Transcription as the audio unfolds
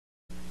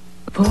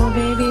Poor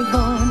baby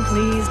born,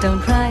 please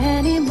don't cry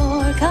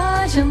anymore,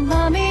 'cause your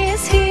mommy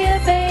is here,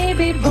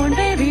 baby born,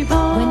 baby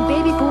born. When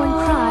baby born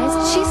cries,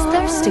 she's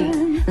thirsty.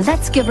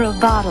 Let's give her a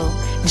bottle.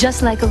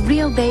 Just like a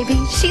real baby,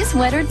 she's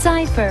wet her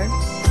diaper.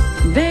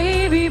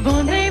 Baby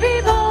born, baby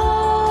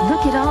born.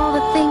 Look at all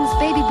the things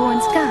baby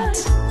born's got.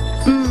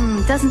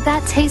 Doesn't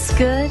that taste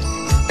good?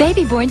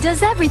 Baby born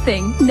does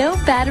everything. No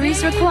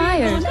batteries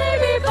required.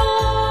 Baby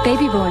born.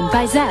 Baby born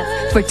by Zeph,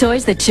 for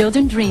toys that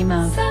children dream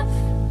of.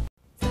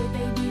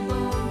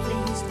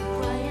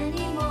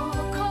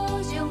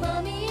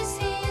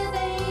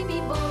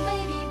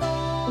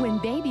 When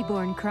baby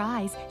born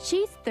cries,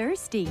 she's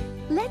thirsty.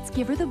 Let's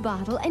give her the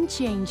bottle and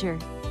change her.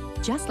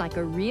 Just like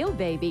a real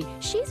baby,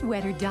 she's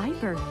wet her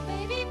diaper.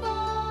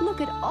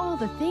 Look at all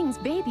the things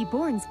baby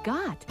born's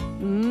got.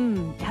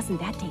 Doesn't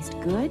that taste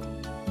good?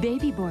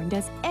 Baby born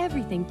does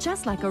everything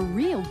just like a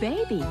real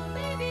baby.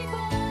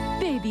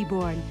 Baby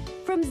born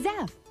from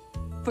Zeph,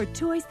 for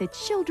toys that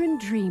children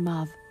dream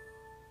of.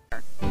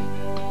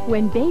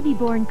 When baby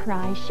born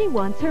cries, she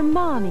wants her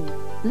mommy.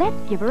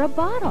 Let's give her a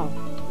bottle.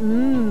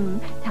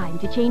 Time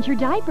to change her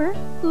diaper.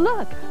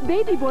 Look,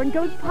 baby born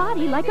goes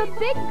potty like a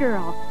big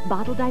girl.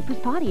 Bottle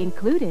diapers potty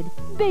included.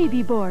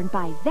 Baby born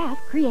by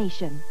Zeph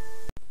Creation.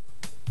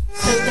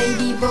 So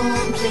baby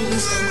born,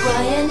 please don't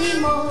cry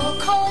anymore,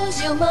 'cause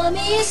your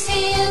mommy is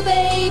here,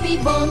 baby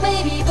born,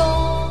 baby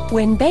born.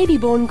 When baby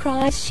born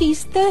cries,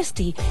 she's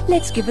thirsty.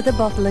 Let's give her the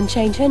bottle and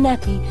change her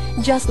nappy.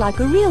 Just like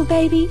a real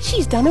baby,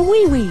 she's done a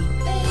wee-wee.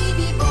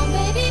 Baby born,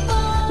 baby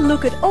born.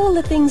 Look at all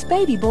the things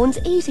baby born's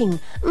eating.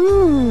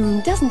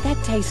 Doesn't that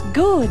taste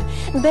good?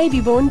 Baby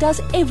born does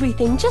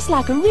everything just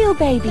like a real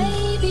baby.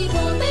 Baby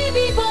born,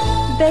 baby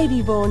born.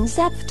 Baby born,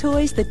 Zap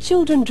toys that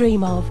children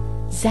dream of.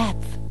 Zap.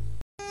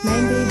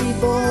 Mijn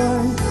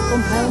babyborn,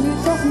 kom huil nu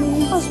toch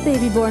niet. Als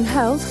babyborn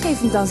huilt, geef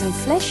hem dan zijn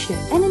flesje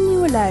en een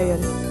nieuwe luier.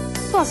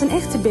 Zoals een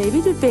echte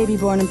baby doet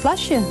babyborn een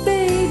plasje.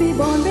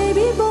 Babyborn,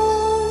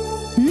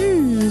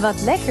 babyborn.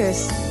 Wat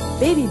lekkers.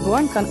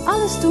 Babyborn kan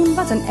alles doen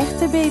wat een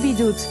echte baby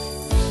doet.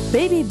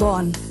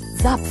 Babyborn,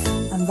 Zap,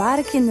 een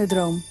ware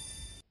kinderdroom.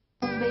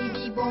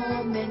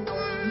 Babyborn, mais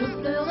non, ne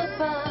pleure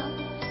pas.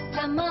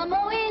 Ta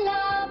maman est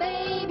là,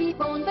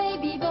 babyborn,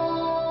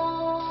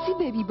 babyborn. Si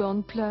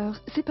babyborn pleure,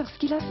 c'est parce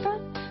qu'il a faim.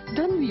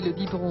 Donne-lui le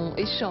biberon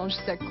et change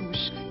sa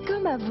couche.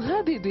 Comme un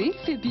vrai bébé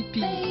fait pipi.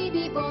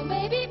 Babyborn,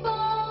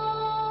 babyborn.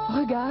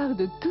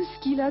 Regarde tout ce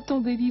qu'il a ton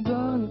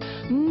babyborn.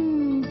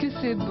 Que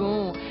c'est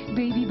bon.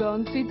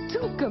 Babyborn fait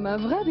tout comme un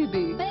vrai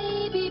bébé.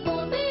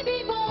 Babyborn,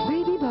 babyborn.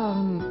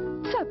 Babyborn.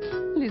 Top,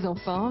 les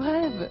enfants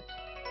rêvent.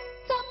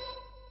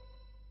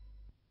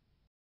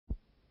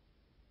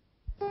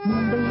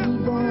 Mon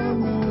babyborn,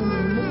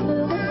 ne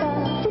pleure pas.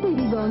 Si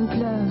babyborn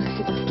pleure,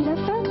 c'est parce qu'il a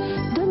faim.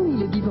 Donne-lui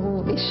le biberon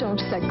et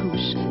change sa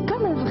couche.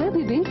 Comme un vrai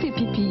bébé fait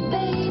pipi.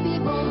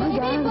 Babyborn,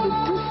 Regarde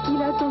tout ce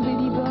qu'il a ton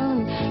babyborn.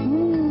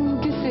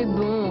 Que c'est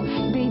bon.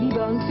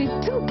 Babyborn fait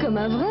tout comme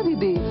un vrai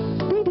bébé.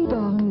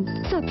 Babyborn,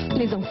 top,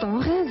 les enfants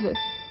rêvent.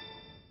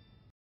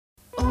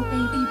 Oh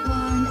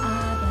Babyborn,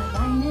 aber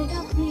weine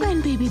doch nicht. Wenn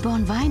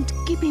Babyborn weint,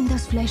 gib ihm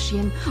das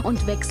Fläschchen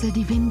und wechsel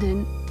die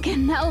Windeln.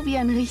 Genau wie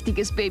ein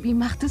richtiges Baby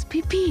macht es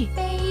Pipi.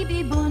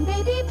 Babyborn,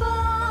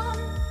 babyborn.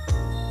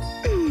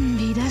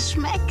 Wie das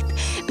schmeckt.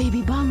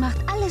 Babyborn macht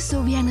alles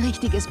so wie ein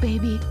richtiges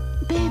Baby.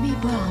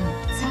 Babyborn,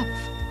 Zapf,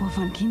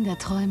 wovon Kinder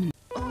träumen.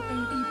 Oh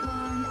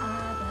Babyborn,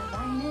 aber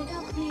weine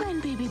doch nicht. Wenn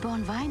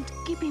Babyborn weint,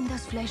 gib ihm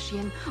das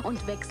Fläschchen und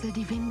wechsel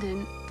die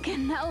Windeln.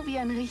 Genau wie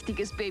ein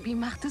richtiges Baby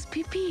macht es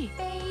Pipi.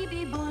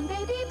 Babyborn,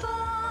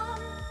 babyborn.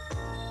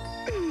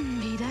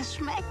 Wie das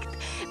schmeckt.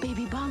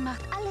 Babyborn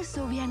macht alles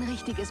so wie ein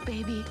richtiges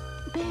Baby.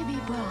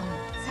 Babyborn,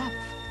 Zapf,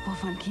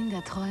 wovon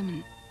Kinder träumen.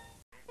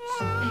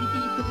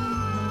 Babyborn,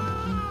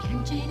 non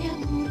piangere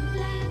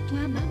nulla,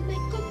 tua mamma è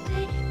con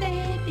te.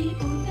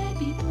 Babyborn,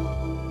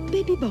 babyborn.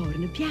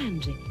 Babyborn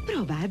piange,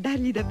 prova a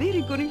dargli da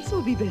bere con il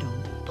suo biberon.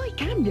 Poi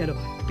cambialo,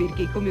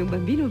 perché come un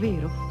bambino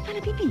vero fa la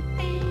pipì.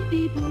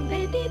 Babyborn,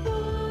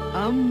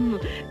 babyborn.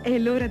 È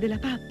l'ora della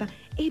pappa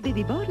e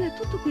Babyborn ha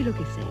tutto quello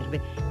che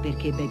serve,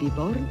 perché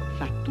Babyborn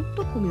fa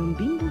tutto come un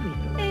bimbo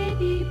vero.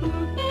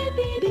 Babyborn,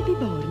 babyborn.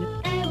 Babyborn.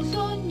 È un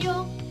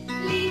sogno,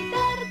 lì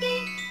tardi.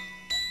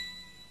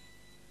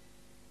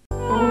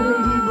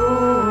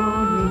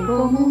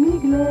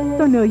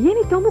 Το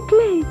νεογέννητό μου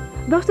κλαίει.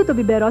 Δώστε το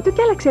μπιμπερό του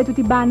και άλλαξέ του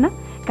την μπάνα.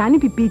 Κάνει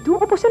πιπί του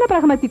όπως ένα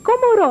πραγματικό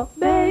μωρό.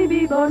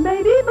 Babyborn,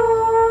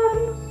 babyborn.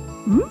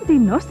 Τι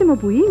νόστιμο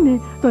που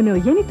είναι. Το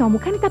νεογέννητό μου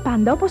κάνει τα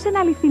πάντα όπως ένα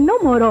αληθινό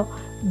μωρό.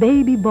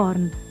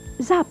 Babyborn.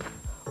 Ζαπ.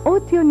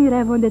 Ό,τι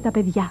ονειρεύονται τα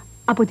παιδιά.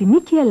 Από τη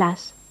Νίκη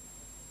Ελλάς.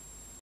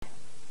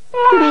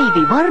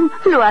 Babyborn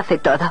lo hace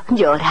todo.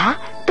 Llora,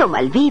 toma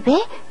el bibe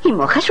y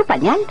moja su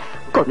pañal.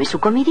 Come su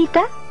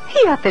comidita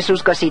y hace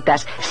sus cositas.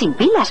 Sin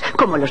pilas,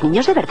 como los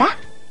niños de verdad.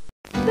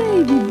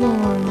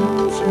 Babyborn.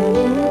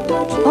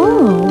 O,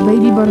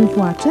 Babyborn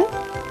płacze?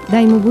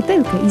 Daj mu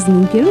butelkę i z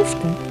nim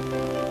pieluszkę.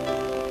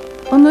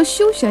 Ono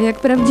siusia jak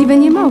prawdziwe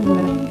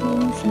niemowlę.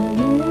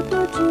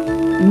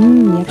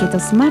 Jakie to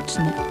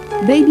smaczne.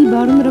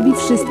 Babyborn robi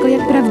wszystko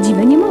jak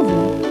prawdziwe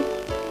niemowlę.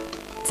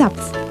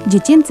 Zapf.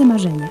 Dziecięce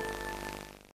marzenie.